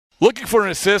Looking for an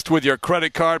assist with your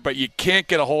credit card, but you can't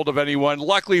get a hold of anyone?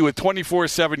 Luckily, with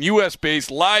 24/7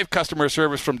 U.S.-based live customer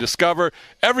service from Discover,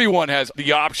 everyone has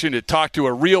the option to talk to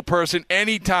a real person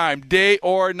anytime, day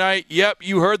or night. Yep,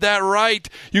 you heard that right.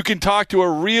 You can talk to a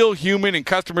real human in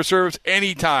customer service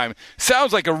anytime.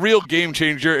 Sounds like a real game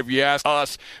changer if you ask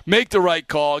us. Make the right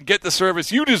call and get the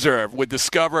service you deserve with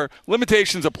Discover.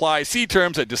 Limitations apply. See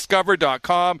terms at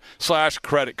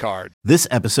discover.com/creditcard. This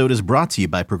episode is brought to you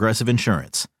by Progressive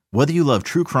Insurance. Whether you love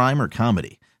true crime or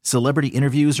comedy, celebrity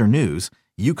interviews or news,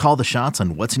 you call the shots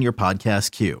on what's in your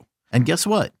podcast queue. And guess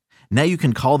what? Now you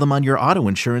can call them on your auto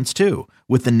insurance too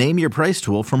with the Name Your Price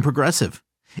tool from Progressive.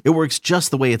 It works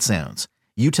just the way it sounds.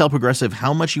 You tell Progressive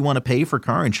how much you want to pay for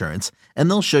car insurance, and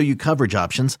they'll show you coverage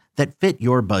options that fit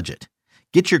your budget.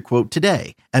 Get your quote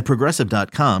today at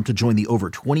Progressive.com to join the over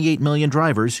 28 million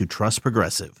drivers who trust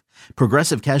Progressive.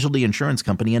 Progressive Casualty Insurance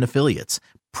Company and Affiliates.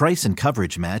 Price and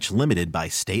coverage match limited by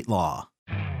state law.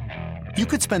 You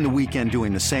could spend the weekend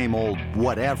doing the same old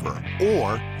whatever,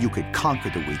 or you could conquer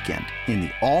the weekend in the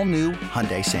all-new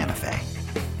Hyundai Santa Fe.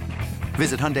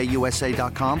 Visit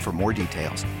HyundaiUSA.com for more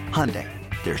details. Hyundai,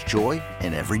 there's joy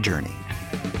in every journey.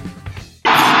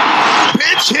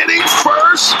 Pitch hitting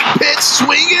first, pitch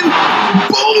swinging,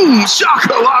 boom,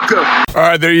 shakalaka. All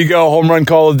right, there you go. Home run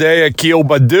call of the day, Akil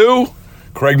Baddoo.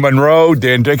 Craig Monroe,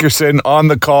 Dan Dickerson on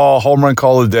the call. Home run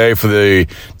call of the day for the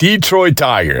Detroit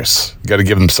Tigers. Got to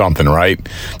give them something, right?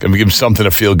 Got to give them something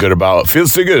to feel good about.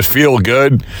 Feels so good to feel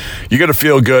good. You got to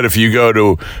feel good if you go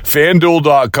to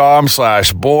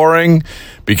FanDuel.com/boring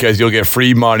because you'll get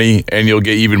free money and you'll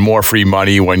get even more free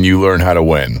money when you learn how to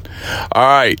win. All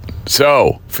right,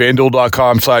 so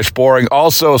FanDuel.com/boring.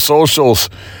 Also, socials.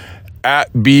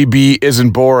 At BB Isn't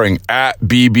Boring, at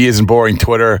BB Isn't Boring,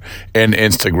 Twitter and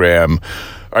Instagram.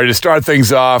 All right, to start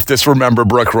things off, just remember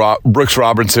Brooks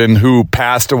Robinson, who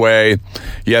passed away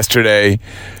yesterday,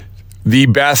 the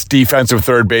best defensive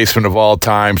third baseman of all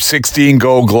time, 16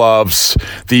 Gold Gloves,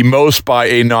 the most by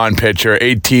a non-pitcher,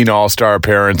 18 All-Star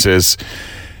appearances.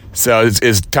 So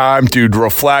it's time to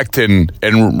reflect and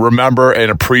remember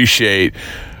and appreciate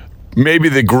maybe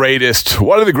one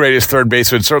of the greatest third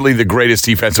basemen, certainly the greatest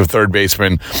defensive third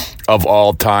baseman of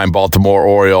all time, Baltimore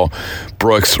Oriole,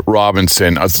 Brooks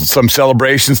Robinson. Some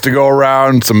celebrations to go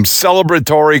around, some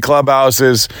celebratory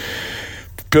clubhouses.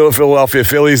 Philadelphia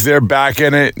Phillies, they're back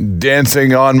in it,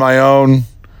 dancing on my own,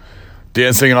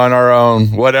 dancing on our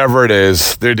own, whatever it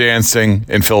is. They're dancing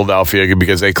in Philadelphia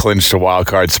because they clinched a wild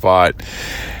card spot.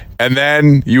 And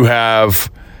then you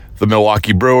have the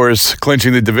Milwaukee Brewers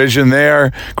clinching the division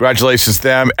there. Congratulations to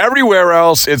them. Everywhere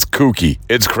else, it's kooky.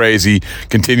 It's crazy.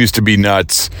 Continues to be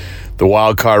nuts. The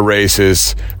wild card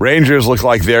races. Rangers look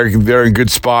like they're in a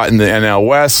good spot in the NL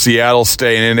West. Seattle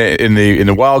staying in it in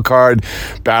the wild card,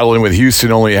 battling with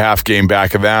Houston, only a half game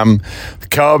back of them. The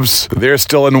Cubs, they're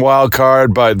still in the wild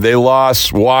card, but they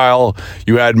lost while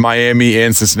you had Miami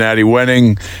and Cincinnati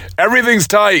winning. Everything's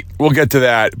tight. We'll get to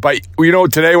that. But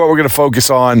today what we're going to focus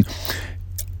on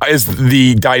is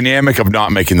the dynamic of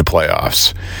not making the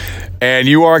playoffs. And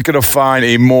you aren't going to find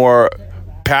a more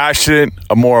passionate,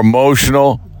 a more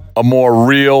emotional, a more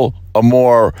real, a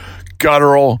more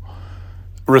guttural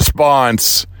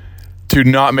response to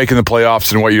not making the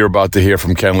playoffs than what you're about to hear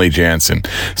from Kenley Jansen.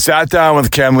 Sat down with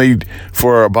Kenley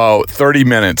for about 30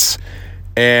 minutes,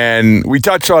 and we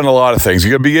touched on a lot of things.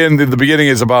 The beginning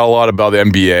is about a lot about the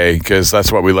NBA, because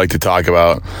that's what we like to talk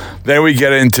about. Then we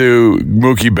get into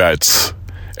Mookie Betts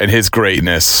and his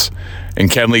greatness. And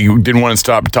Kenley didn't want to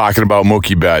stop talking about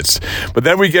Mookie Betts. But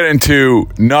then we get into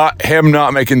him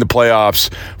not making the playoffs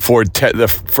for the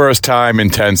first time in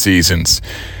 10 seasons.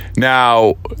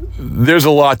 Now, there's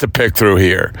a lot to pick through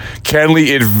here. Kenley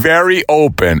is very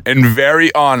open and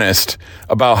very honest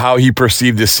about how he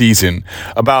perceived the season,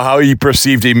 about how he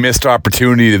perceived a missed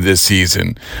opportunity this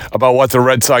season, about what the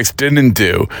Red Sox didn't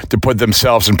do to put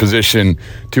themselves in position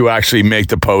to actually make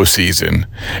the postseason,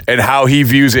 and how he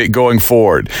views it going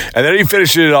forward. And then he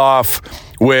finished it off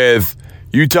with,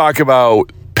 you talk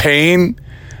about pain,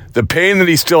 the pain that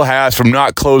he still has from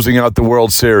not closing out the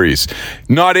World Series,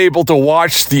 not able to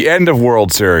watch the end of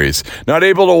World Series, not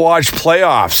able to watch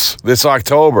playoffs this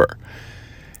October,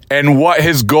 and what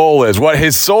his goal is, what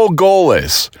his sole goal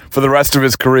is for the rest of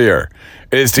his career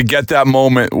is to get that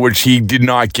moment which he did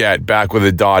not get back with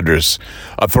the Dodgers,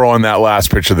 throwing that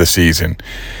last pitch of the season.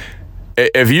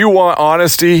 If you want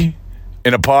honesty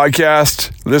in a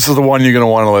podcast, this is the one you're going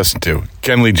to want to listen to.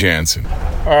 Kenley Jansen.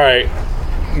 All right.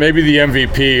 Maybe the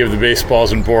MVP of the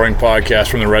Baseballs and Boring podcast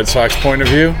from the Red Sox point of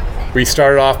view. We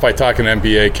started off by talking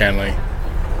NBA, Kenley.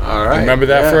 All right. Remember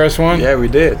that first one? Yeah, we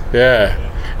did. Yeah.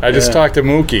 I just talked to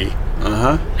Mookie.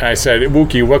 And I said,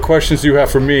 Mookie, what questions do you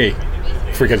have for me?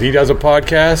 Because he does a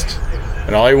podcast,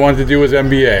 and all he wanted to do was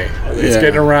NBA. It's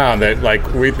getting around that, like,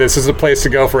 this is a place to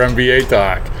go for NBA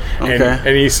talk.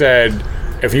 And he said,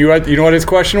 if you had, you know what his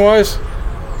question was?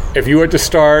 If you had to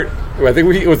start, I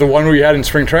think it was the one we had in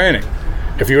spring training.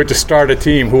 If you had to start a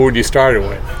team, who would you start it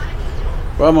with?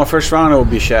 Well, my first rounder would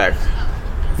be Shaq.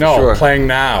 No, sure. Playing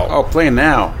now. Oh, playing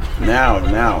now. Now.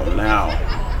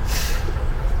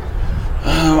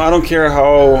 I don't care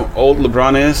how old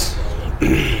LeBron is.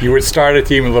 You would start a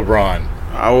team with LeBron.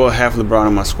 I will have LeBron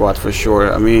in my squad for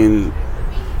sure. I mean,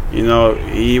 you know,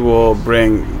 he will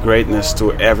bring greatness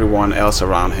to everyone else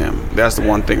around him. That's the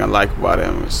one thing I like about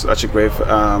him. He's such a great,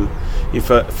 he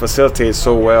facilitates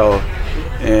so well.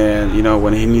 And, you know,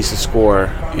 when he needs to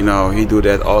score, you know, he do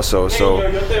that also. So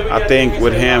I think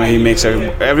with him, he makes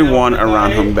everyone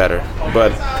around him better.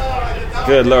 But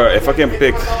good Lord, if I can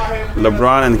pick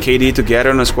LeBron and KD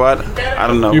together in a squad, I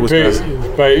don't know.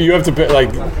 But you have to pick,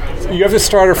 like, you have to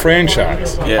start a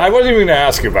franchise. Yeah. I wasn't even going to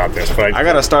ask you about this, but I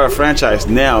got to start a franchise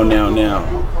now.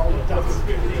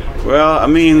 Well, I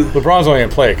mean, LeBron's only going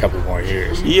to play a couple more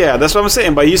years. Yeah, that's what I'm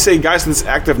saying. But you say guys that's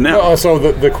active now. No, so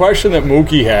the question that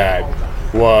Mookie had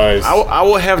was... I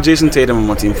will have Jason Tatum on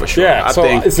my team for sure. Yeah, so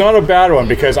it's not a bad one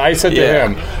because I said to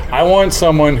him, I want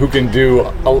someone who can do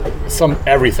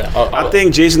everything. I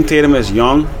think Jason Tatum is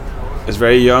young, is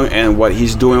very young, and what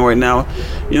he's doing right now,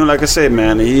 you know, like I said,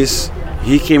 man,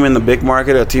 he came in the big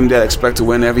market, a team that expect to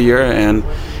win every year, and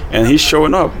he's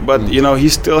showing up. But, you know, he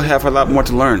still have a lot more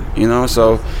to learn, you know,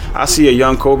 so I see a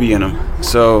young Kobe in him.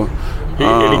 So...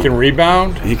 and he can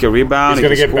rebound. He can rebound. He's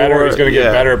going to get better. He's going to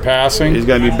get better at passing. He's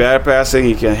going to be better at passing.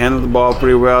 He can handle the ball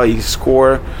pretty well. He can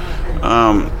score.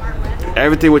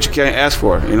 Everything what you can ask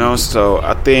for, you know. So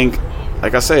I think,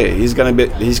 like I say, he's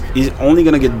only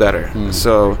going to get better.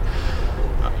 So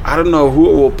I don't know who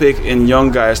will pick in young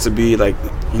guys to be like,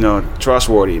 you know,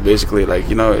 trustworthy. Basically, like,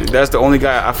 you know, that's the only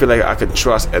guy I feel like I can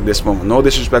trust at this moment. No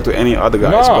disrespect to any other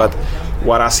guys, but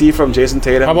what I see from Jason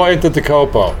Tatum. How about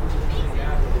Antetokounmpo?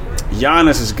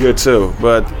 Giannis is good too,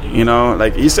 but you know,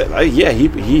 like he said, like,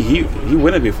 he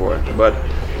won it before. But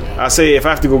I say if I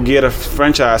have to go get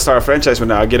start a franchise right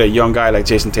now, I get a young guy like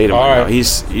Jason Tatum. All right.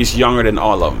 He's younger than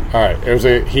all of them. All right,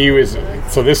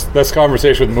 so this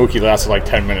conversation with Mookie lasted like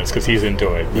 10 minutes because he's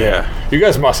into it. Yeah, you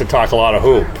guys must have talked a lot of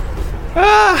hoop.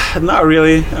 Not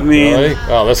really. I mean, really?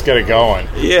 Oh, let's get it going.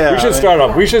 Yeah,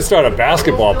 we should start a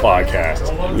basketball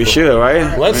podcast. We should,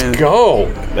 right? Let's go.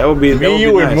 That would be me,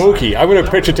 you, nice. and Mookie. I'm going to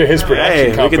pitch it to his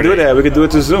production company. We could do that. We could do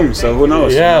it to Zoom. So who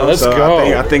knows? Yeah, let's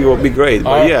go. I think it will be great.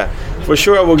 But for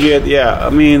sure I will get. Yeah, I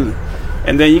mean,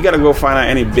 and then you got to go find out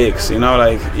any bigs. You know,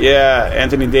 like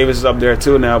Anthony Davis is up there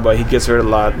too now, but he gets hurt a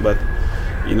lot. But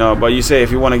you know, but you say if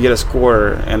you want to get a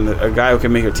scorer and a guy who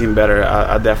can make your team better,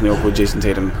 I definitely will put Jason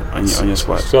Tatum on your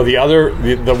squad. So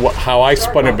how I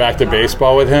spun it back to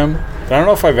baseball with him, and I don't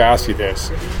know if I've asked you this,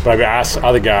 but I've asked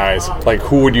other guys, like,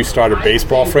 who would you start a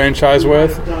baseball franchise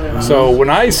with? So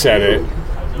when I said it,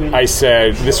 I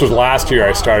said, this was last year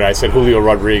I said Julio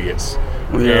Rodriguez.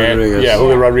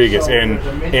 Julio Rodriguez. And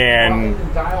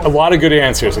a lot of good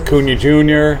answers. Acuna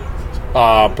Jr.,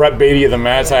 Brett Beatty of the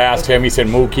Mets, I asked him. He said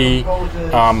Mookie.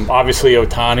 Obviously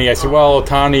Ohtani. I said, well,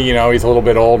 Ohtani, you know, he's a little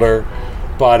bit older.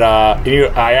 But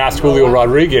I asked Julio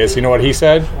Rodriguez. You know what he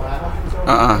said?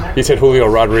 He said Julio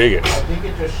Rodriguez.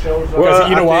 Well,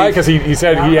 you know why? Because he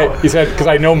said because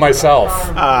I know myself.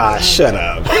 Shut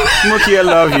up, Mookie. I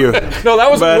love you. No, that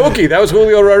was Mookie. That was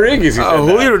Julio Rodriguez.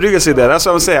 Julio Rodriguez said that. That's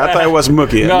what I'm saying. I thought it was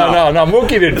Mookie. No.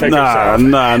 Mookie didn't pick himself.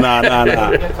 Nah.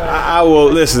 I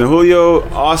will listen. Julio,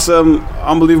 awesome,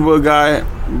 unbelievable guy,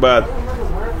 but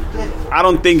I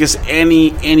don't think it's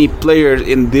any player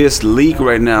in this league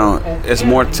right now is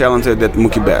more talented than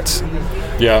Mookie Betts.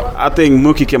 Yeah. I think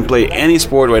Mookie can play any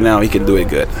sport right now. He can do it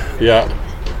good. Yeah.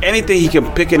 Anything he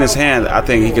can pick in his hand, I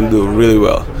think he can do really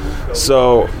well.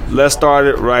 So let's start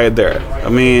it right there. I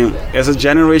mean, as a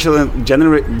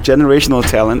generational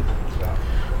talent,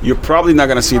 you're probably not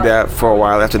going to see that for a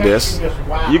while after this.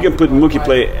 You can put Mookie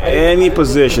play any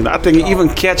position. I think even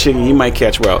catching, he might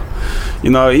catch well. You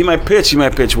know, he might pitch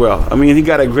well. I mean, he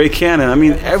got a great cannon. I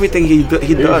mean, everything he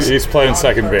does. He's playing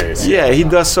second base. Yeah, he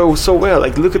does so well.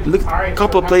 Like, look at a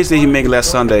couple of plays that he made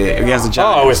last Sunday against the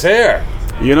Giants. Oh, I was there.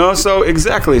 You know, so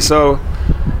exactly. So,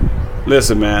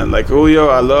 listen, man. Like Julio,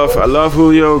 I love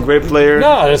Julio. Great player.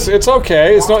 No, it's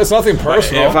okay. It's nothing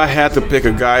personal. If I had to pick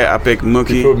a guy, I pick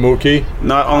Mookie. You put Mookie.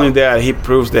 Not only that, he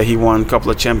proves that he won a couple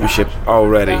of championships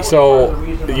already. So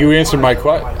you answered my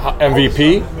question.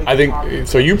 MVP. I think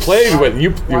so. You played with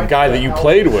you guy that you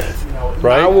played with.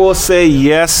 right? I will say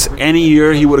yes. Any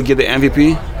year he would get the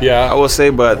MVP. Yeah, I will say,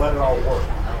 but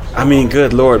I mean,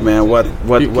 good Lord, man, what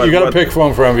you got to pick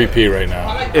one for MVP right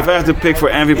now. If I have to pick for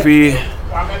MVP,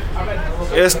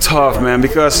 it's tough, man,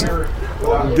 because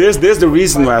this the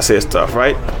reason why I say it's tough,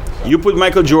 right? You put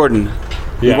Michael Jordan.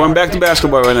 Yeah. We're going back to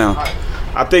basketball right now.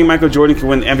 I think Michael Jordan can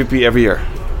win MVP every year.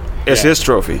 It's his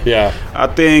trophy. Yeah. I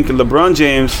think LeBron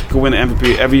James could win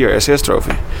MVP every year. It's his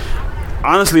trophy.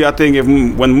 Honestly, I think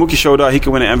when Mookie showed up, he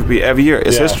could win an MVP every year.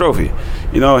 It's his trophy.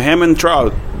 You know, him and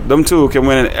Trout, them two can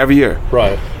win it every year.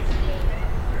 Right.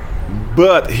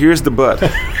 But here's the but.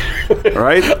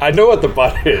 Right? I know what the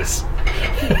but is.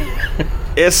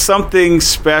 It's something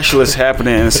special is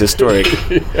happening and it's historic.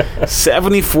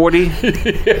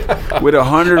 70-40 with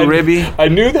 100 ribby. I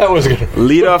knew that was going to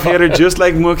Leadoff hitter just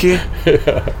like Mookie.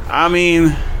 I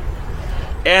mean,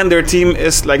 and their team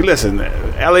is like, listen,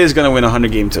 LA is going to win a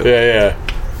 100-game too. Yeah.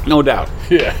 No doubt.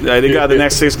 Yeah. They got the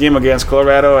next 6 game against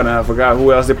Colorado, and I forgot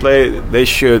who else they play. They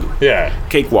should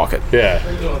cakewalk it. Yeah.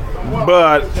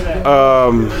 But,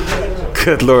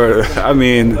 good Lord, I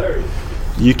mean,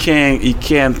 you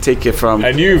can't take it from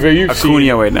you've Acuna seen,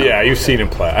 right now. Yeah, you've seen him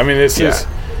play. I mean, this is.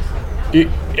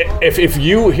 If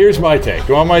you here's my take.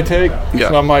 You want my take?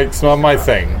 Yeah. It's not my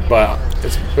thing, but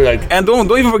it's like. And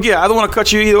don't even forget. I don't want to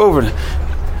cut you either over.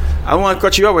 I don't want to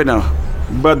cut you up right now.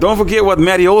 But don't forget what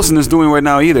Matty Olson is doing right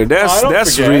now either.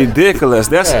 That's ridiculous.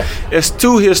 It's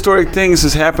 2 historic things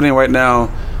is happening right now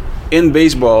in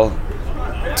baseball.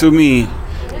 To me,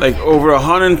 like over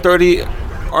 130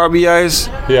 RBIs.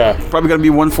 Yeah. Probably gonna be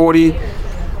 140.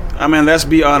 I mean, let's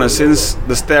be honest. Since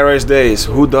the steroids days,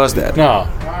 who does that? No.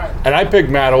 And I picked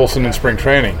Matt Olson in spring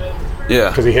training. Yeah.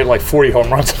 Because he hit like 40 home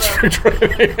runs in spring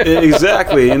training.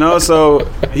 Exactly. You know, so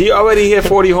he already hit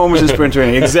 40 homers in spring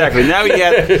training. Exactly. Now he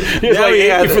had. Now he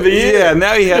had for the year. Yeah.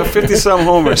 Now he had 50-some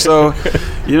homers. So,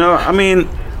 you know, I mean,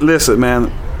 listen, man.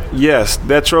 Yes,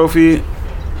 that trophy.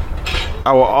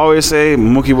 I will always say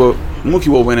Mookie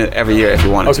will win it every year if he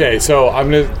wanted to. Okay, so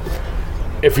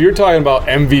if you're talking about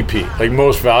MVP, like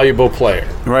most valuable player,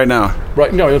 right now,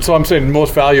 right? No, so I'm saying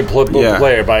most valuable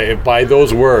player by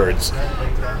those words.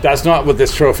 That's not what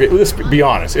this trophy. Let's be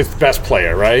honest. It's the best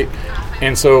player, right?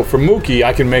 And so for Mookie,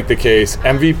 I can make the case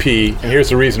MVP, and here's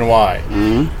the reason why.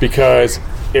 Mm-hmm. Because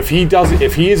if he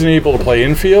isn't able to play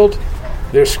infield,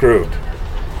 they're screwed.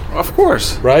 Of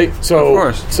course. Right? So, of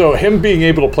course. So him being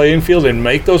able to play infield and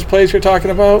make those plays you're talking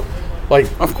about, like,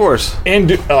 of course, and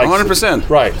 100%.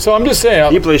 Right. So I'm just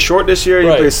saying, he played short this year. He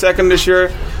played second this year.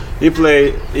 He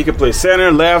could play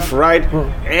center, left, right,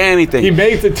 anything. He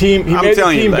made the team. He made the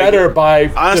team better by.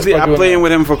 Honestly, I'm playing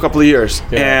with him for a couple of years,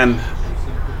 and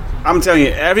I'm telling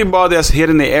you, every ball that's hit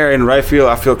in the air in right field,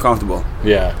 I feel comfortable.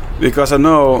 Yeah. Because I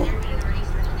know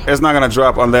it's not gonna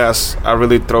drop unless I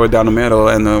really throw it down the middle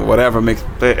and whatever makes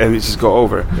play and it just go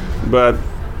over. But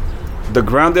the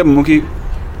ground that Mookie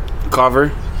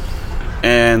cover,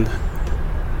 and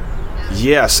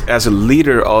yes, as a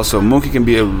leader also, Mookie can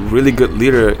be a really good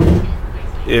leader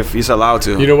if he's allowed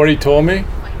to. You know what he told me?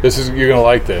 You're gonna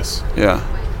like this. Yeah.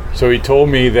 So he told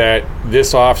me that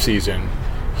this offseason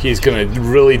he's gonna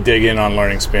really dig in on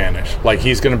learning Spanish. Like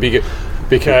he's gonna be.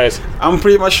 Because I'm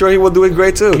pretty much sure he will do it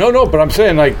great too. No, but I'm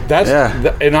saying like that's,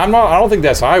 and I don't think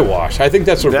that's eyewash. I think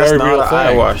that's a very real thing.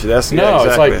 Eyewash. Exactly.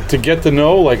 It's like to get to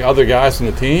know like other guys in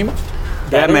the team.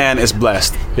 That man is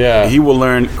blessed. Yeah, he will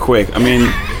learn quick. I mean,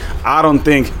 I don't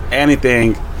think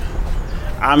anything.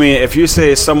 I mean, if you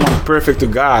say someone perfect to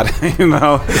God, you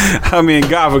know, I mean,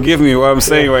 God forgive me what I'm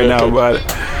saying right now, but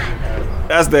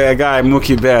that's the guy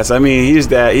Mookie Betts. I mean, he's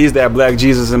that black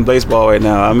Jesus in baseball right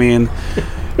now. I mean.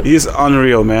 He's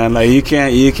unreal, man. Like you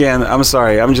can't. I'm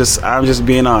sorry. I'm just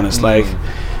being honest. Like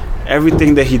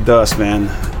everything that he does,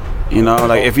 man. You know,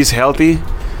 like if he's healthy,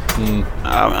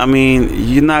 I mean,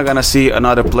 you're not gonna see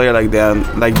another player like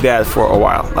that for a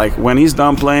while. Like when he's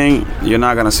done playing, you're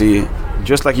not gonna see.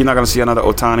 Just like you're not gonna see another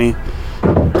Ohtani,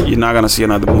 you're not gonna see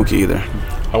another Mookie either.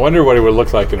 I wonder what he would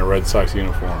look like in a Red Sox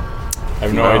uniform. I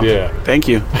have no idea. Thank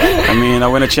you. I mean, I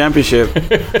win a championship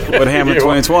with him in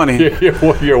 2020.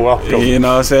 You're welcome. You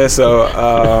know what I'm saying? So,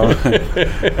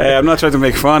 hey, I'm not trying to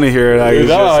make fun of here. Like,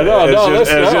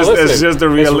 it's just the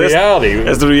reality.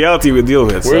 It's the reality we deal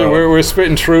with. We're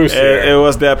spitting truth here. It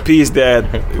was that piece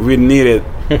that we needed,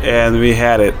 and we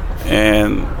had it.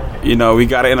 And, you know, we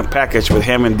got it in a package with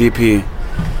him and DP.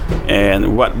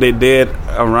 And what they did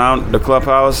around the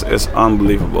clubhouse is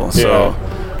unbelievable. Yeah. So,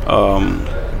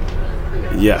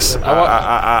 yes,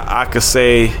 I could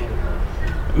say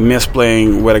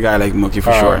misplaying with a guy like Mookie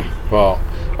for sure. Well,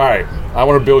 all right. I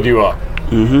want to build you up.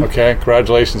 Mm-hmm. Okay?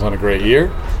 Congratulations on a great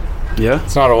year. Yeah.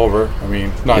 It's not over. I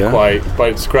mean, not quite, but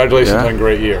it's congratulations on a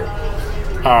great year.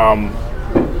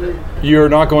 You're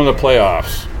not going to the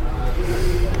playoffs.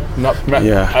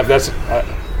 That's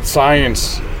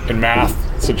science and math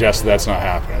suggests that's not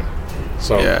happening.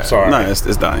 So sorry. No,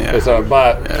 it's done. Yeah.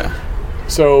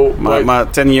 So my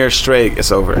 10 years straight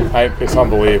is over. It's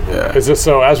unbelievable. Yeah. Is this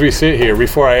so? As we sit here,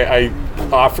 before I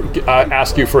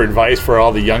ask you for advice for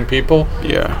all the young people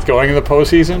going in the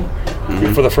postseason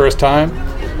for the first time,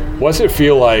 what's it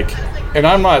feel like? And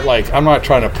I'm not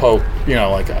trying to poke.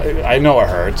 I know it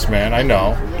hurts, man. I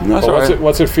know. No, but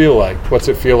what's it feel like? What's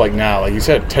it feel like now? Like you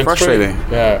said, 10 frustrating.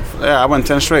 straight. Yeah. Yeah, I went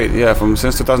 10 straight. Yeah,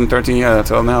 since 2013. Yeah,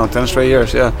 until now, 10 straight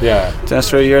years. Yeah. Yeah. 10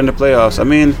 straight year in the playoffs. I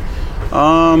mean,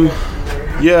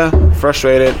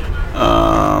 frustrated,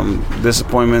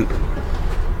 disappointment.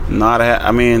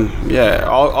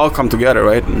 All come together,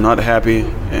 right? Not happy,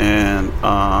 and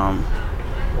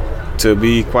to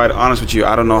be quite honest with you,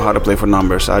 I don't know how to play for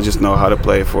numbers. I just know how to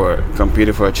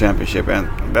competing for a championship, and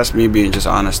that's me being just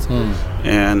honest.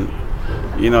 And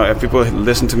if people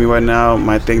listen to me right now,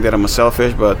 might think that I'm a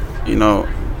selfish, but you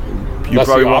that's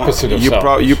probably the opposite of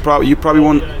selfish. You probably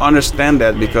won't understand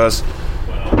that, because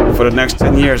for the next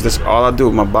 10 years, that's all I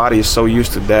do. My body is so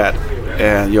used to that,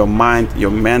 and your mind,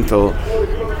 your mindset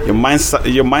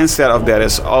of that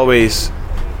is always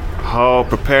how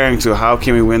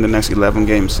can we win the next 11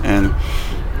 games. And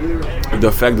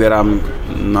the fact that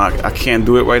I can't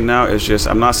do it right now is just,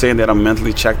 I'm not saying that I'm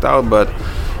mentally checked out, but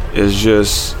it's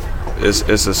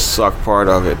a suck part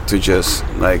of it to just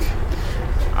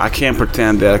I can't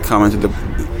pretend that I come into the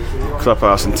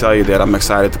clubhouse and tell you that I'm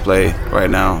excited to play right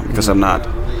now, because I'm not.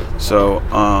 So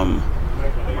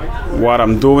what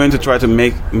I'm doing to try to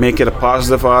make it a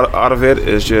positive out of it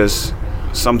is just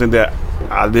something that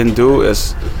I didn't do,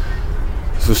 is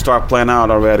to start planning out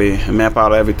already and map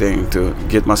out everything to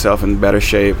get myself in better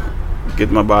shape, get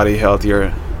my body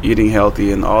healthier, eating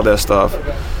healthy and all that stuff,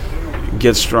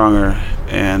 get stronger,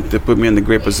 and to put me in the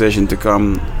great position to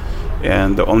come.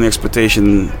 And the only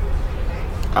expectation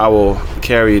I will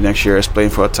carry next year is playing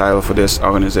for a title for this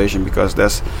organization, because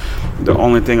that's the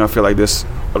only thing I feel like this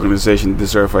organization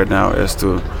deserves right now, is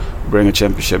to bring a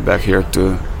championship back here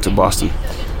to Boston.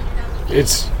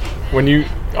 It's when you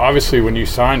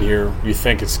sign here, you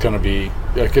think it's going to be,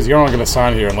 because you're only going to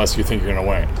sign here unless you think you're going to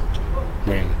win. I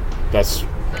mean,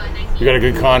 you got a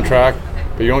good contract,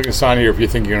 but you're only going to sign here if you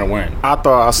think you're going to win. I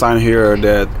thought I signed here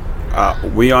that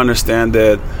we understand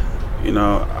that.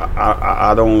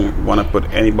 I don't want to put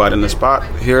anybody in the spot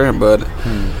here, but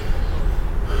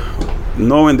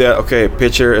knowing that,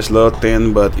 pitcher is a little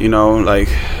thin, but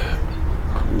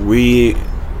we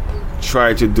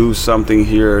try to do something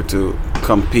here to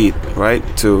compete, right?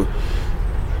 To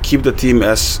keep the team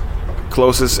as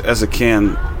close as it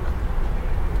can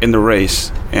in the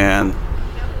race, and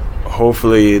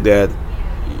hopefully that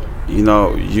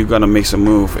you're gonna make some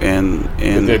move and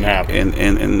it didn't happen.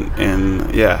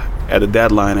 And at the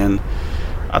deadline. And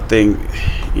I think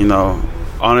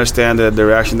understand the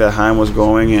direction that Chaim was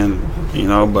going, and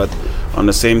but on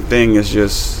the same thing, it's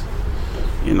just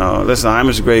listen, Chaim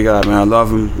is a great guy, man. I love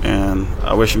him, and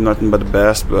I wish him nothing but the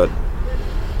best, but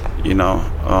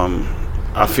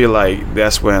I feel like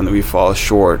that's when we fall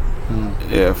short.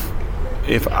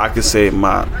 If I could say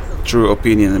my true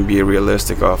opinion and be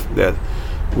realistic of that,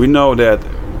 we know that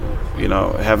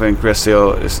having Chris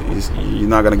Hill you're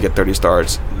not going to get 30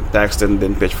 starts. Paxton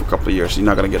didn't pitch for a couple of years. You're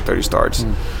not going to get 30 starts.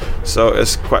 So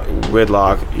it's quite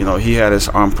Whitlock. He had his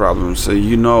arm problems. So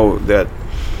that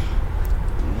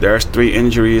there's 3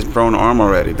 injuries-prone arm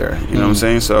already there. You know what I'm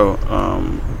saying? So,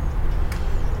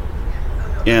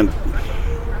 and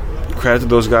credit to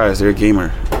those guys. They're a gamer.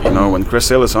 When Chris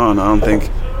Hill is on, I don't think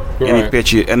any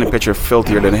pitcher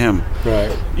filthier than him.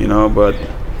 Right. But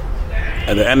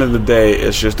at the end of the day,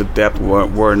 it's just the depth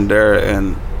weren't there.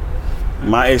 And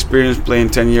my experience playing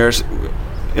 10 years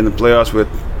in the playoffs with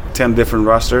 10 different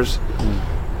rosters,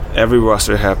 every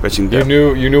roster had pitching depth.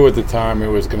 You knew at the time it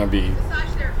was going to be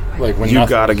like when you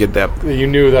got to get depth. You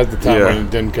knew that at the time when it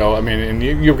didn't go. I mean, and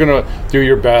you're going to do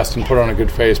your best and put on a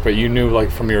good face, but you knew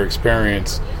from your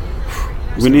experience,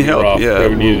 we need help. Rough. Yeah,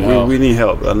 we need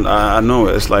help. And I know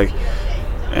it's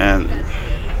and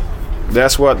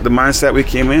that's what the mindset we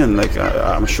came in.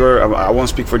 I'm sure I won't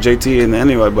speak for JT in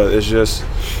any way, but it's just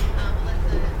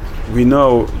we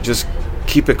know just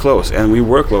keep it close, and we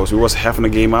were close. We was having a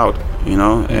game out,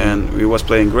 and we was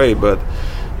playing great. But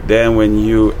then when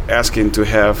you asking to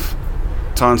have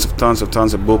tons of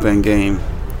bullpen game,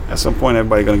 at some point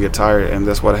everybody gonna get tired, and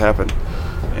that's what happened,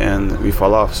 and we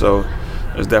fall off. So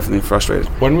it's definitely frustrating.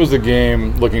 When was the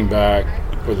game, looking back,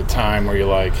 or the time where you're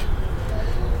like,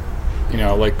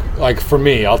 like for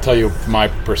me, I'll tell you my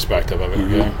perspective of it.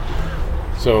 Okay,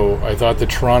 so I thought the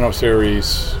Toronto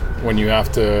series, when you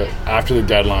have to, after the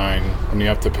deadline, when you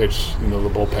have to pitch, the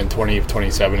bullpen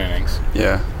 27 innings.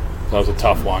 Yeah, that was a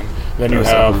tough one. Then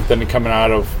then coming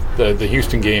out of the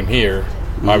Houston game here,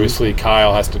 obviously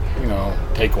Kyle has to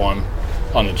take one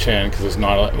on the chin because there's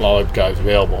not a lot of guys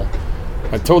available.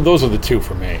 Those are the two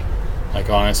for me, like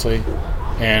honestly.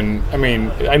 And I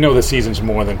mean, I know the season's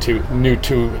more than two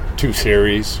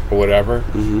series or whatever,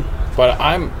 but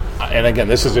and again,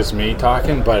 this is just me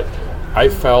talking, but I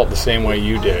felt the same way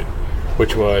you did,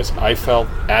 which was I felt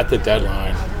at the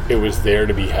deadline it was there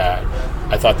to be had.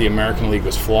 I thought the American League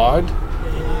was flawed,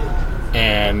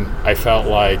 and I felt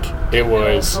like it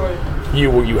was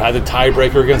you had the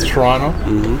tiebreaker against Toronto.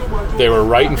 They were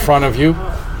right in front of you.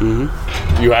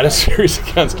 You had a series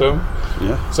against them.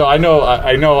 Yeah. So I know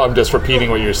I'm just repeating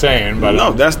what you're saying, but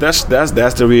no, that's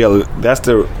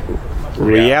the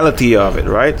reality of it,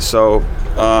 right? So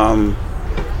I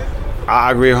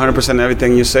agree 100%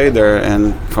 everything you say there,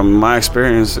 and from my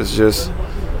experience, it's just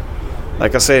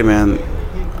like I say, man.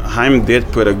 Chaim did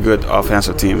put a good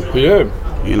offensive team. He did.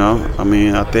 I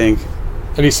mean, I think.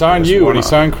 And he signed you, and he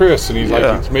signed Chris, and he's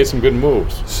made some good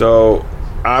moves. So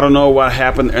I don't know what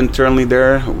happened internally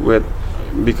there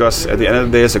because at the end of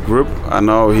the day, it's a group. I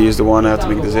know he's the one that has to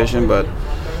make a decision, but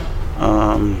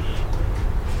I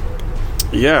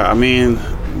mean,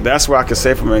 that's what I can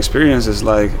say from my experience is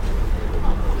like,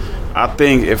 I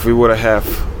think if we would have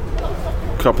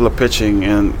a couple of pitching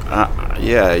and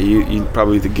you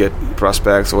probably need to get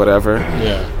prospects or whatever.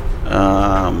 Yeah.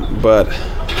 But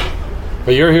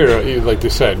you're here, like you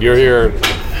said, you're here.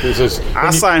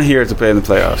 I signed here to play in the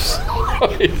playoffs.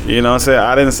 You know what I'm saying?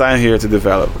 I didn't sign here to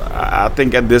develop. I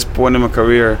think at this point in my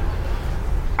career,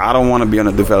 I don't want to be on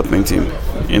a developing team.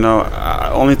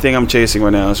 Only thing I'm chasing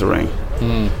right now is a ring.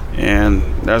 And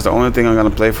that's the only thing I'm going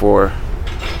to play for.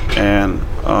 And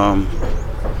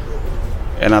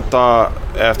I thought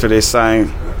after they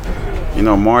signed,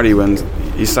 Marty, when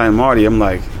he signed Marty, I'm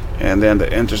like, and then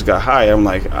the interest got high. I'm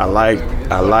like, I like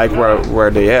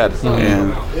where they at,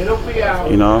 and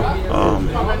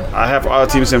I have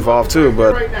other teams involved too,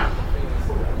 but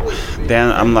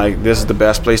then I'm like, this is the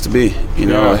best place to be.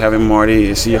 Having Marty,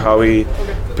 you see how he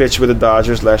pitched with the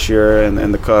Dodgers last year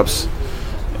and the Cubs,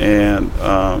 and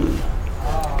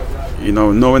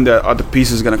knowing that other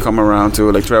pieces gonna come around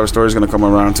too, like Trevor Story's gonna come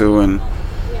around too, and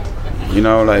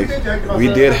we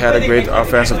did have a great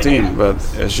offensive team, but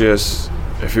it's just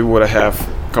if we would have a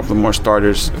couple of more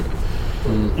starters,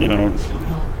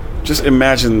 just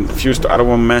imagine a few. I don't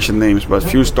want to mention names, but a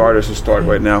few starters who start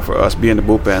right now for us being the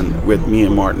bullpen with me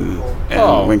and Martin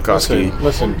and Winkowski.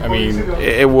 Listen, I mean,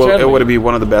 it would be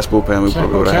one of the best bullpen we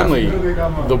probably would have.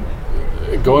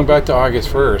 Kenley, going back to August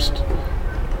 1st,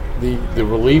 the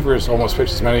relievers almost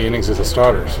pitched as many innings as the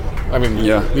starters. I mean,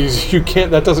 you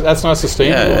can't. That's not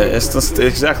sustainable. Yeah, it's just,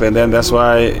 exactly, and then that's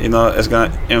why it's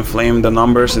gonna inflame the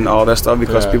numbers and all that stuff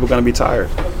because people are gonna be tired.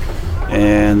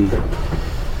 And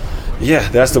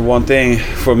that's the one thing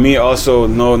for me. Also,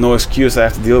 no excuse I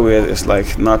have to deal with. It's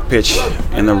like not pitch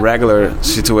in a regular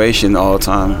situation all the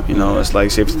time. It's like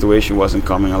safe situation wasn't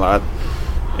coming a lot,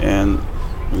 and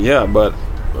but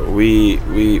we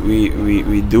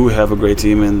do have a great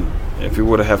team, and if we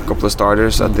would have a couple of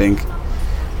starters, I think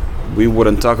we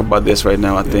wouldn't talk about this right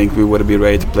now. I think we would be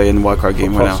ready to play in the wildcard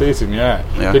game right now. Season,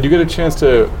 Did you get a chance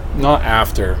to, not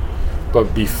after,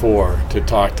 but before, to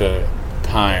talk to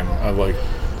Chaim of like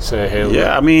say, hey?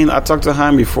 Yeah, I mean, I talked to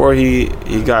Chaim before he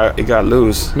got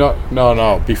loose.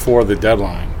 No, before the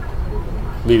deadline,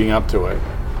 leading up to it.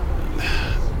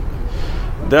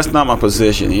 That's not my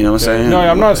position. You know what I'm saying? No,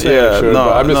 I'm not saying it should,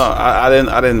 but I'm just. No,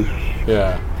 I didn't.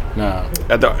 Yeah, no.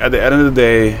 At the end of the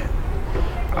day,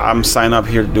 I'm signed up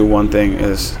here to do one thing: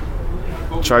 is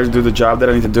try to do the job that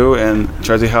I need to do and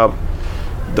try to help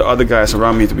the other guys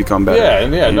around me to become better. I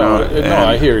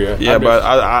hear you. Yeah, but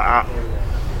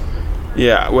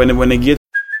when they get.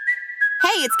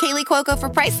 Hey, it's Kaylee Cuoco for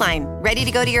Priceline. Ready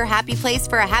to go to your happy place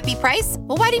for a happy price?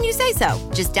 Well, why didn't you say so?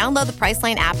 Just download the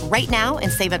Priceline app right now and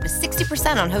save up to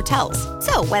 60% on hotels.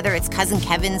 So whether it's Cousin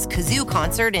Kevin's Kazoo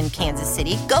Concert in Kansas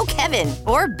City, go Kevin,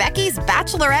 or Becky's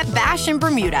Bachelorette Bash in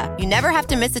Bermuda, you never have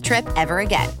to miss a trip ever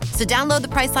again. So download the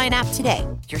Priceline app today.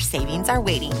 Your savings are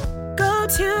waiting. Go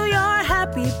to your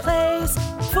happy place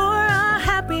for a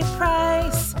happy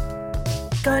price.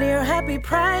 Go to your happy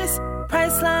price,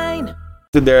 Priceline.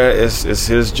 There is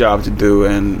his job to do,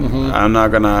 and I'm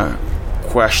not gonna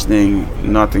questioning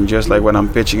nothing. Just like when I'm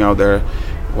pitching out there,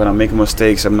 when I'm making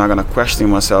mistakes, I'm not gonna question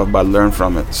myself but learn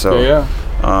from it. So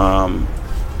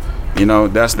You know,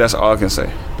 that's all I can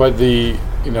say. But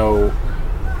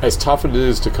as tough it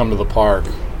is to come to the park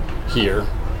here,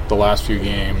 the last few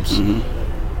games,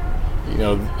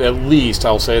 at least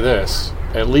I'll say this: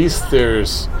 at least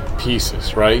there's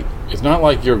pieces, right? It's not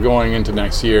like you're going into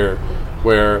next year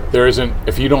where there isn't.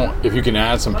 If you can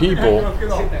add some people,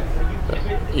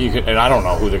 you can. And I don't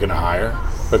know who they're going to hire,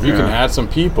 but if you can add some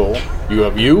people, you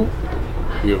have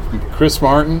Chris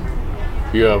Martin,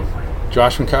 you have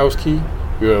Josh Winkowski,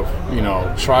 you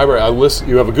have Schreiber.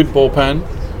 You have a good bullpen.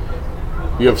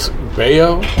 You have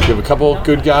Bayo. You have a couple of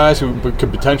good guys who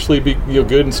could potentially be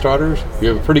good in starters. You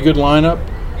have a pretty good lineup.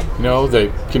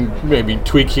 They can maybe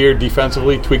tweak here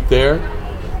defensively, tweak there.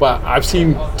 But I've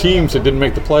seen teams that didn't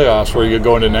make the playoffs where you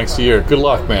go into next year. Good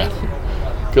luck, man.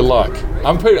 Good luck.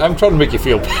 I'm trying to make you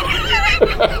feel better.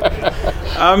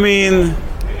 I mean,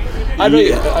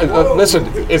 listen.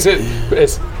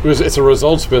 It's a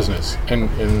results business,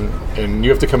 and you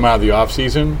have to come out of the off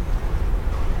season.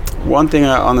 One thing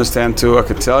I understand too, I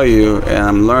could tell you, and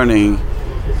I'm learning,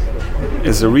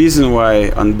 is the reason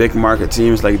why on big market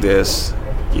teams like this,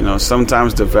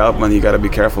 sometimes development, you got to be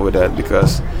careful with that,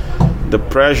 because the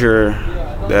pressure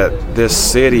that this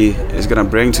city is going to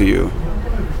bring to you,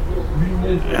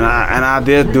 and I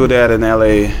did do that in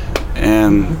LA,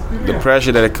 and the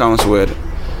pressure that it comes with,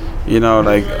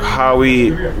 like how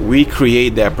we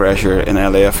create that pressure in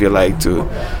LA, I feel like, to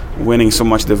winning so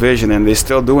much division, and they're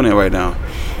still doing it right now.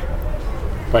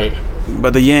 Right.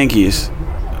 But the Yankees,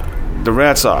 the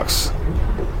Red Sox,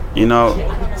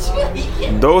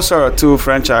 those are two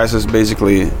franchises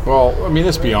basically. Well,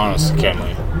 let's be honest,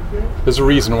 Kenley. There's a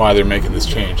reason why they're making this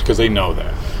change, because they know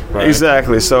that. Right?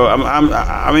 Exactly. So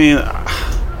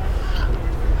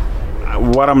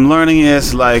what I'm learning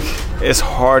is like it's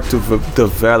hard to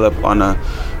develop on a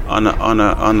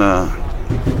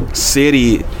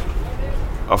city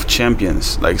of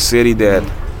champions, like city that.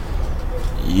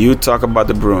 You talk about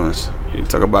the Bruins, you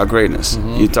talk about greatness.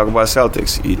 You talk about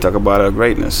Celtics, you talk about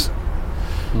greatness.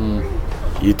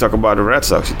 You talk about the Red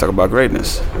Sox, you talk about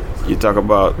greatness. You talk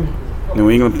about New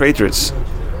England Patriots.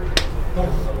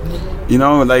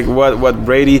 Like what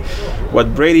Brady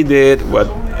did, what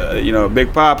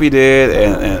Big Papi did,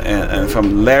 and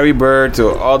from Larry Bird to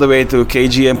all the way to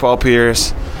KG and Paul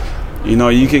Pierce.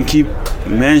 You can keep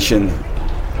mention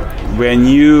when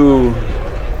you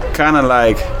kind of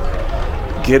like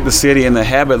get the city in the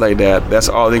habit like that. That's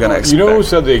all they're gonna expect. You know who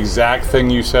said the exact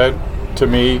thing you said to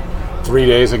me 3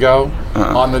 days ago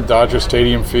on the Dodger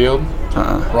Stadium field?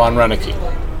 Ron Renicky.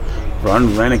 Ron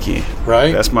Renicky.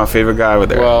 Right? That's my favorite guy over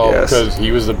there. Well, because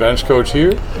he was the bench coach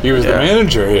here. He was the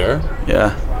manager here.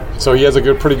 Yeah. So he has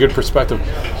a pretty good perspective.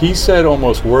 He said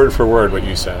almost word for word what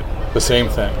you said. The same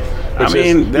thing.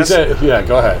 He said,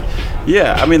 go ahead.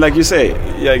 Yeah, like you say,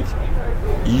 like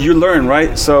you learn,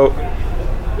 right? So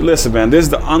listen, man, this is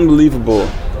the unbelievable,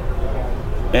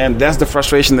 and that's the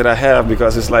frustration that I have,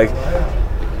 because it's like,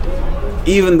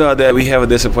 even though that we have a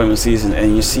disappointment season,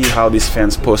 and you see how these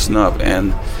fans posting up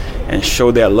and show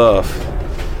their love,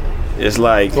 it's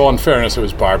like. Well, in fairness, it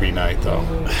was Barbie night, though.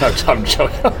 I'm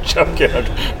joking.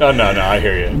 No, I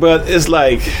hear you. But it's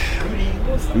like,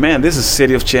 man, this is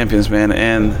City of Champions, man,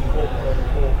 and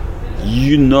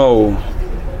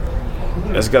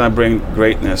it's gonna bring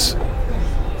greatness.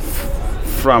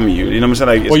 From you, what I'm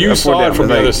saying? Like, you saw it from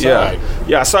the other side.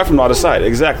 Yeah, I saw it from the other side.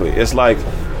 Exactly. It's like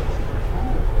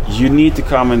you need to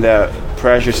come in that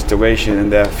pressure situation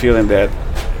and that feeling that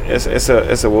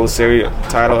it's a World Series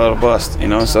title or a bust.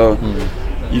 So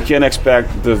you can't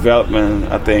expect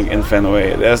development. I think in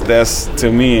Fenway, that's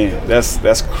to me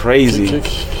that's crazy.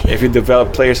 If you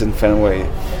develop players in Fenway,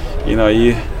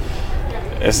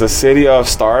 it's a city of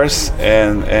stars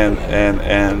and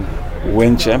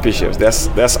win championships.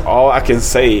 That's all I can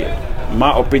say.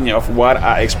 My opinion of what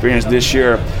I experienced this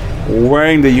year,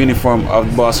 wearing the uniform of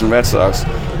the Boston Red Sox,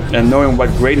 and knowing what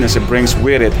greatness it brings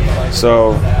with it.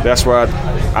 So that's what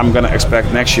I'm gonna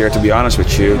expect next year. To be honest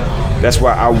with you, that's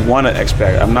what I want to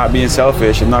expect. I'm not being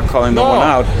selfish. I'm not calling no one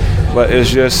out, but it's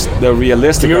just the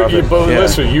realistic of it. But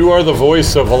listen, you are the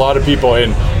voice of a lot of people.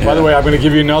 And by the way, I'm going to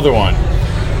give you another one.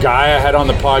 Guy I had on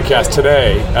the podcast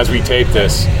today, as we tape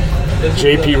this.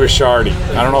 JP Ricciardi.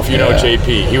 I don't know if you know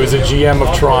JP. He was a GM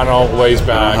of Toronto ways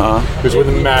back. He was with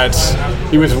the Mets.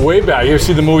 He was way back. You ever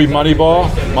see the movie Moneyball?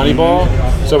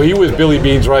 So he was Billy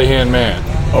Bean's right-hand man.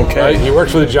 Okay. Right? He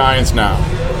works for the Giants now.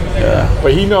 Yeah.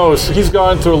 But he knows. He's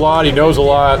gone through a lot. He knows a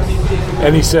lot.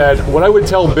 And he said, what I would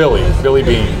tell Billy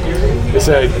Bean, he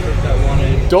said,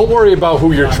 don't worry about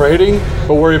who you're trading,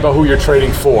 but worry about who you're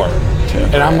trading for.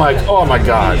 And I'm like, oh my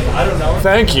God,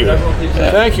 thank you.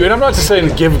 Thank you. And I'm not just saying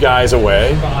to give guys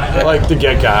away, like to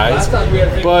get guys,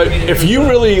 but if you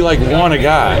really like want a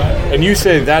guy and you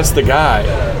say that's the guy,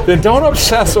 then don't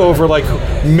obsess over like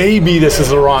maybe this is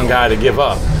the wrong guy to give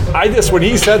up. When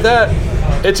he said that,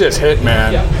 it just hit,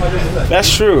 man. That's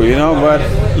true, you know, but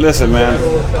listen, man,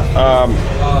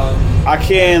 I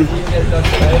can't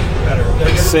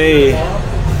say,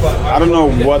 I don't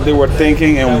know what they were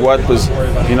thinking and what was,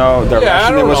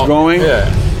 direction they was going. Yeah.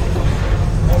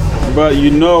 But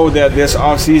you know that this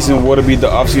offseason would be the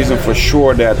offseason for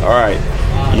sure that, all right,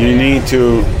 you need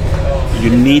to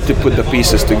put the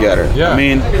pieces together. Yeah. I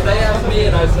mean,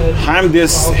 Heim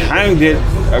did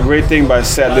a great thing by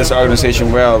set this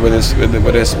organization well with his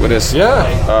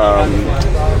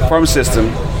farm system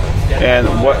and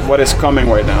what is coming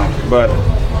right now. But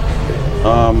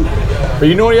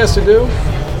you know what he has to do?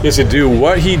 He has to do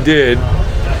what he did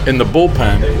in the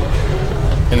bullpen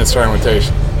in the starting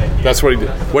rotation. That's what he did.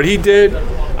 What he did,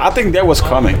 I think that was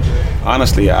coming.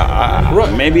 Honestly,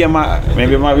 maybe I might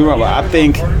be wrong, but I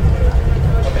think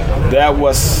that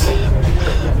was.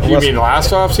 You mean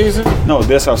last offseason? No,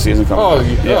 this offseason coming.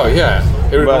 Oh yeah.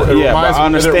 It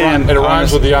rhymes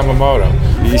with Yamamoto.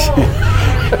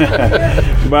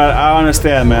 But I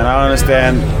understand, man. I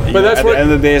understand. But at the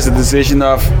end of the day, it's a decision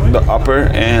of the upper,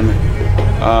 and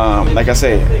like I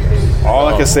say, all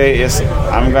I can say is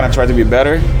I'm gonna try to be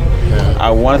better. Yeah. I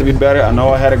want it to be better. I know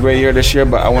I had a great year this year,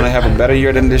 but I want to have a better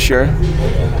year than this year.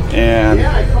 And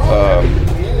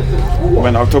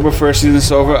when October 1st season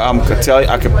is over,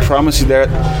 I can promise you that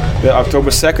October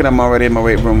 2nd, I'm already in my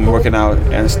weight room working out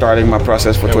and starting my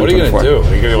process for 2024. What are you going to do?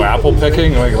 Are you going to do apple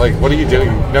picking? Like, what are you doing?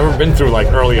 You've never been through like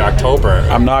early October.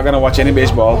 I'm not going to watch any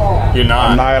baseball. You're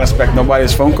not? I'm not going to expect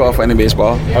nobody's phone call for any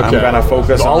baseball. Okay. I'm going to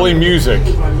focus on only music.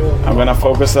 I'm going to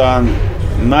focus on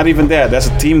not even that. That's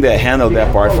a team that handled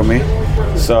that part for me.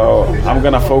 So I'm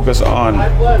going to focus on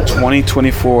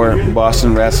 2024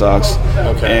 Boston Red Sox.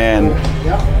 Okay. And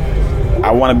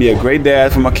I want to be a great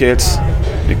dad for my kids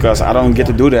because I don't get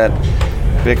to do that.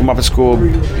 Pick them up at school,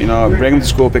 bring them to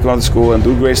school, pick them up to school, and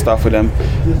do great stuff with them.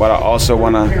 But I also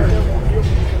want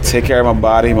to take care of my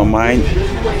body, my mind,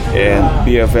 and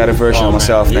be a better version of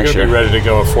myself next year. You're going to be ready to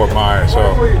go at Fort Myers. So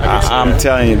I'm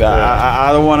telling you that.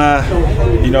 I don't want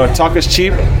to, talk is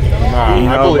cheap.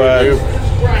 I believe you.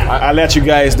 I let you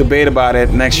guys debate about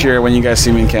it next year when you guys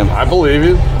see me in camp. I believe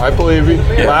you.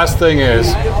 Yeah. Last thing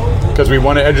is, because we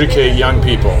want to educate young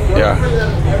people.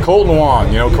 Yeah. Colton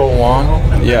Wong, Colton Wong?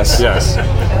 Yes.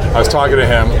 I was talking to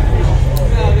him.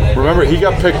 Remember, he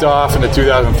got picked off in the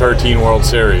 2013 World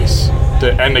Series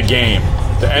to end the game.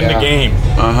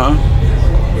 Uh-huh.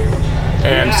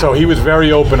 And so he was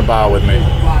very open about it with me.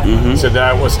 Mm-hmm. He said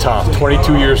that was tough.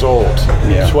 22 years old.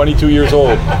 Yeah. 22 years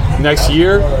old. Next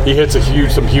year, he hits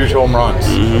some huge home runs.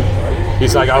 Mm-hmm.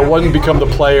 He's like, I wouldn't become the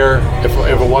player if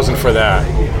it wasn't for that.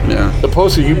 Yeah. The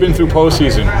postseason, you've been through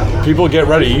postseason. People get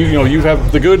ready. You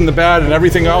have the good and the bad and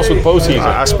everything else with postseason.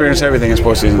 I experienced everything in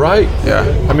postseason. Right. Yeah.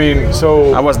 I mean,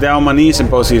 so I was down on my knees in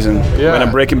postseason when a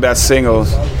Breaking Bad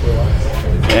singles,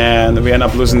 and we end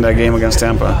up losing that game against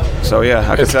Tampa. So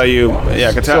I can tell you. Yeah,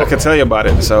 I can tell you about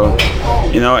it. So,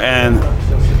 and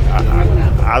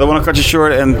I don't want to cut you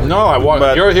short. And no,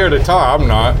 you're here to talk. I'm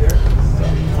not.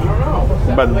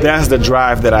 But that's the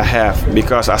drive that I have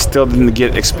because I still didn't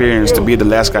get experience to be the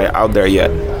last guy out there yet.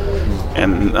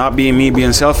 And not being me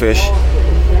being selfish,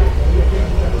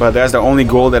 but that's the only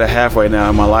goal that I have right now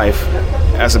in my life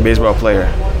as a baseball player.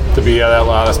 To be that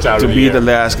last out. To be the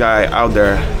last guy out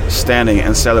there standing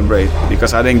and celebrate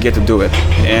because I didn't get to do it.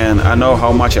 And I know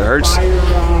how much it hurts.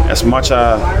 As much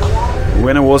I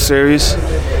win a World Series,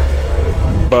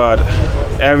 but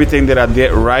everything that I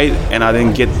did right and I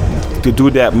didn't get to do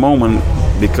that moment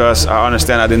because I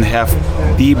understand I didn't have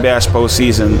the best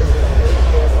postseason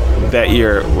that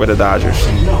year with the Dodgers.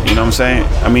 You know what I'm saying?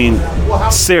 I mean,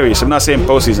 series. I'm not saying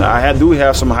postseason. I do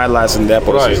have some highlights in that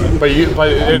postseason.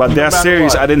 Right. But that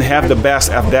series, I didn't have the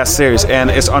best of that series, and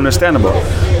it's understandable.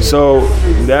 So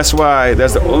that's why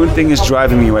that's the only thing is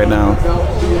driving me right now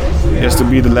is to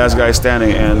be the last guy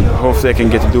standing, and hopefully I can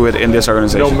get to do it in this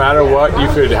organization. No matter what, you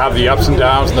could have the ups and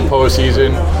downs in the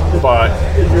postseason, but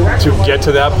to get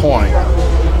to that point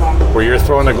where you're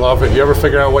throwing the glove, have you ever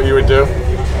figured out what you would do?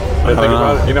 Think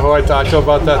about it. You know who I talked to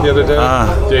about that the other day?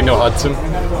 Daniel Hudson.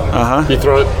 He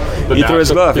threw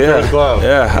his glove. Threw his glove.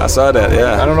 Yeah, I saw that.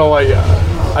 Yeah. I don't know why.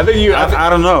 I think you. I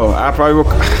don't know. I probably will,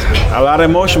 a lot of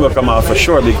emotion will come out for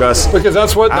sure because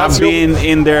I've been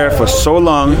in there for so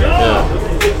long. Yeah.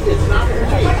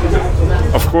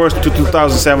 Of course, to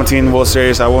 2017 World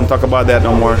Series, I won't talk about that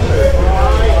no more.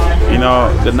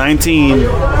 The 19,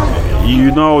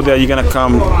 you know that you're going to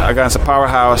come against a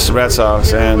powerhouse Red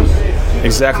Sox, and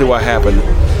exactly what happened.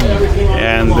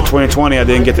 And the 2020, I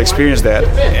didn't get to experience that.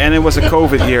 And it was a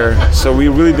COVID year, so we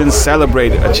really didn't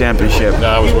celebrate a championship.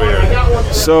 That was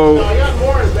weird. So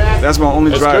that's my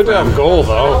only drive. It's good to have goal,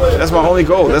 though. That's my only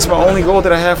goal. That's my only goal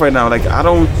that I have right now. Like,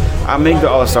 I make the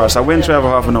All-Stars. I win Trevor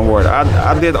Hoffman Award.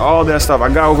 I did all that stuff.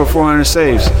 I got over 400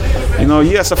 saves. You know,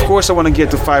 yes, of course I want to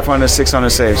get to 500, 600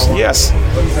 saves. Yes.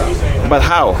 But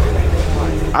how?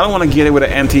 I don't want to get it with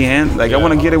an empty hand. Like, I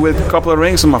want to get it with a couple of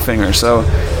rings on my fingers. So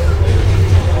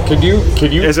could you?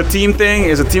 It's a team thing.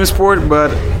 It's a team sport.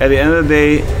 But at the end of the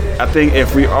day, I think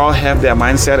if we all have that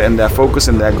mindset and that focus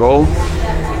and that goal,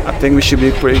 I think we should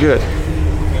be pretty good.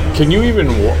 Can you even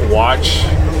watch,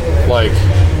 like,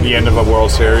 the end of a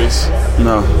World Series?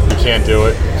 No. You can't do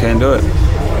it? Can't do it.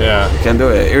 Yeah. Can't do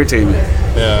it. It irritates me.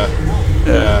 Yeah.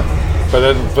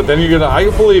 But then you're gonna. I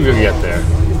believe you'll get there.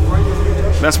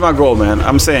 That's my goal, man.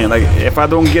 I'm saying, like, if I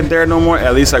don't get there no more,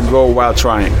 at least I go while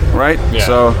trying, right? Yeah.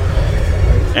 So,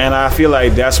 and I feel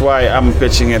like that's why I'm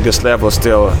pitching at this level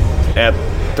still at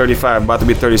 35, about to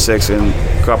be 36 in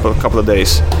a couple of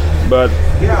days. But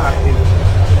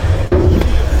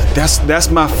that's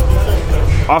my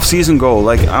off-season goal.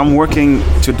 Like, I'm working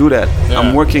to do that. Yeah.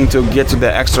 I'm working to get to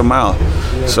that extra mile.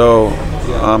 So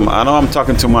I know I'm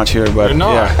talking too much here, but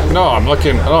I'm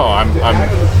looking. No, I'm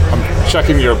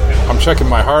checking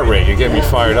my heart rate. You get me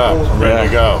fired up. I'm ready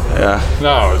to go. Yeah.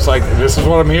 No, it's like, this is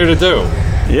what I'm here to do.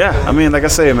 Yeah. I mean, like I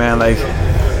say, man, like,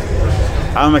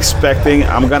 I'm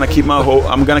gonna keep my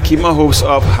hopes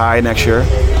up high next year,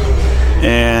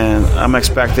 and I'm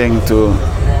expecting to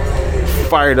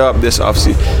fire it up this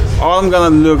offseason. All I'm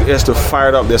gonna look is to fire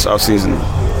it up this offseason.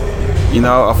 You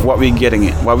know, of what we're getting,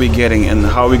 and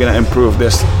how we're gonna improve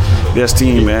this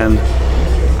team. And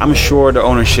I'm sure the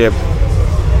ownership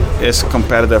is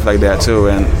competitive like that too,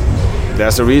 and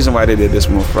that's the reason why they did this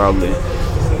move probably.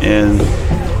 And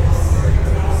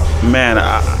man,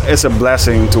 it's a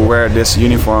blessing to wear this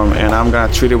uniform, and I'm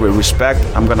gonna treat it with respect.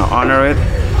 I'm gonna honor it.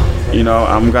 You know,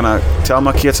 I'm gonna tell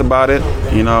my kids about it.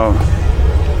 You know,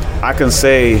 I can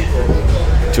say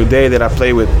today that I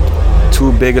play with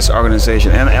two biggest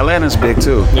organizations, and Atlanta's big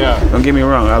too. Yeah. Don't get me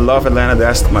wrong, I love Atlanta.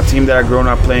 That's my team that I've grown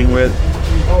up playing with.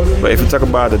 But if you talk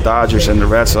about the Dodgers and the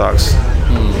Red Sox,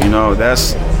 you know,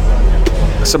 it's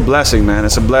a blessing, man.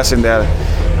 It's a blessing that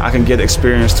I can get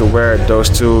experience to wear those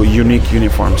two unique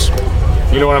uniforms.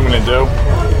 You know what I'm going to do?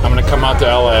 I'm going to come out to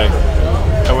LA,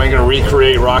 and we're going to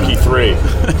recreate Rocky 3.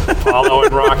 Apollo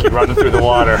and Rocky running through the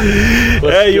water.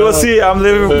 You will see. I'm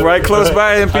living right close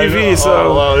by in PV,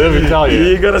 so let me tell you,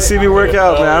 you're gonna see me work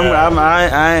out, man.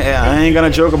 I ain't gonna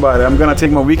joke about it. I'm gonna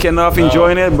take my weekend off,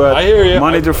 enjoying it, but I hear you.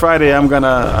 Monday to Friday, I'm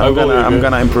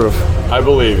gonna improve. I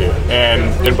believe you.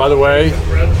 And by the way,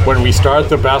 when we start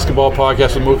the basketball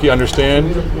podcast with Mookie,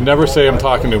 understand, never say I'm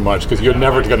talking too much, because you're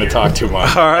never going to talk too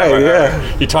much. All right,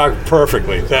 yeah. You talk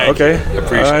perfectly. Thank you. Okay. I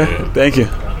appreciate it. Thank you.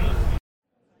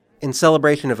 In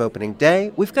celebration of opening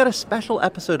day, we've got a special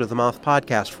episode of the Moth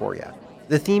Podcast for you.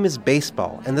 The theme is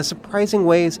baseball and the surprising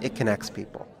ways it connects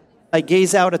people. I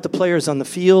gaze out at the players on the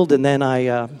field, and then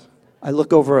I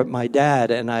look over at my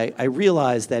dad, and I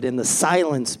realize that in the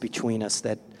silence between us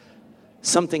that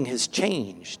something has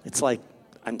changed. It's like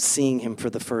I'm seeing him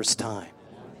for the first time.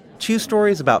 Two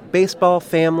stories about baseball,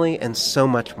 family, and so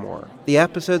much more. The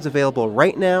episode's available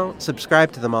right now.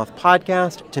 Subscribe to the Moth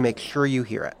Podcast to make sure you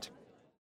hear it.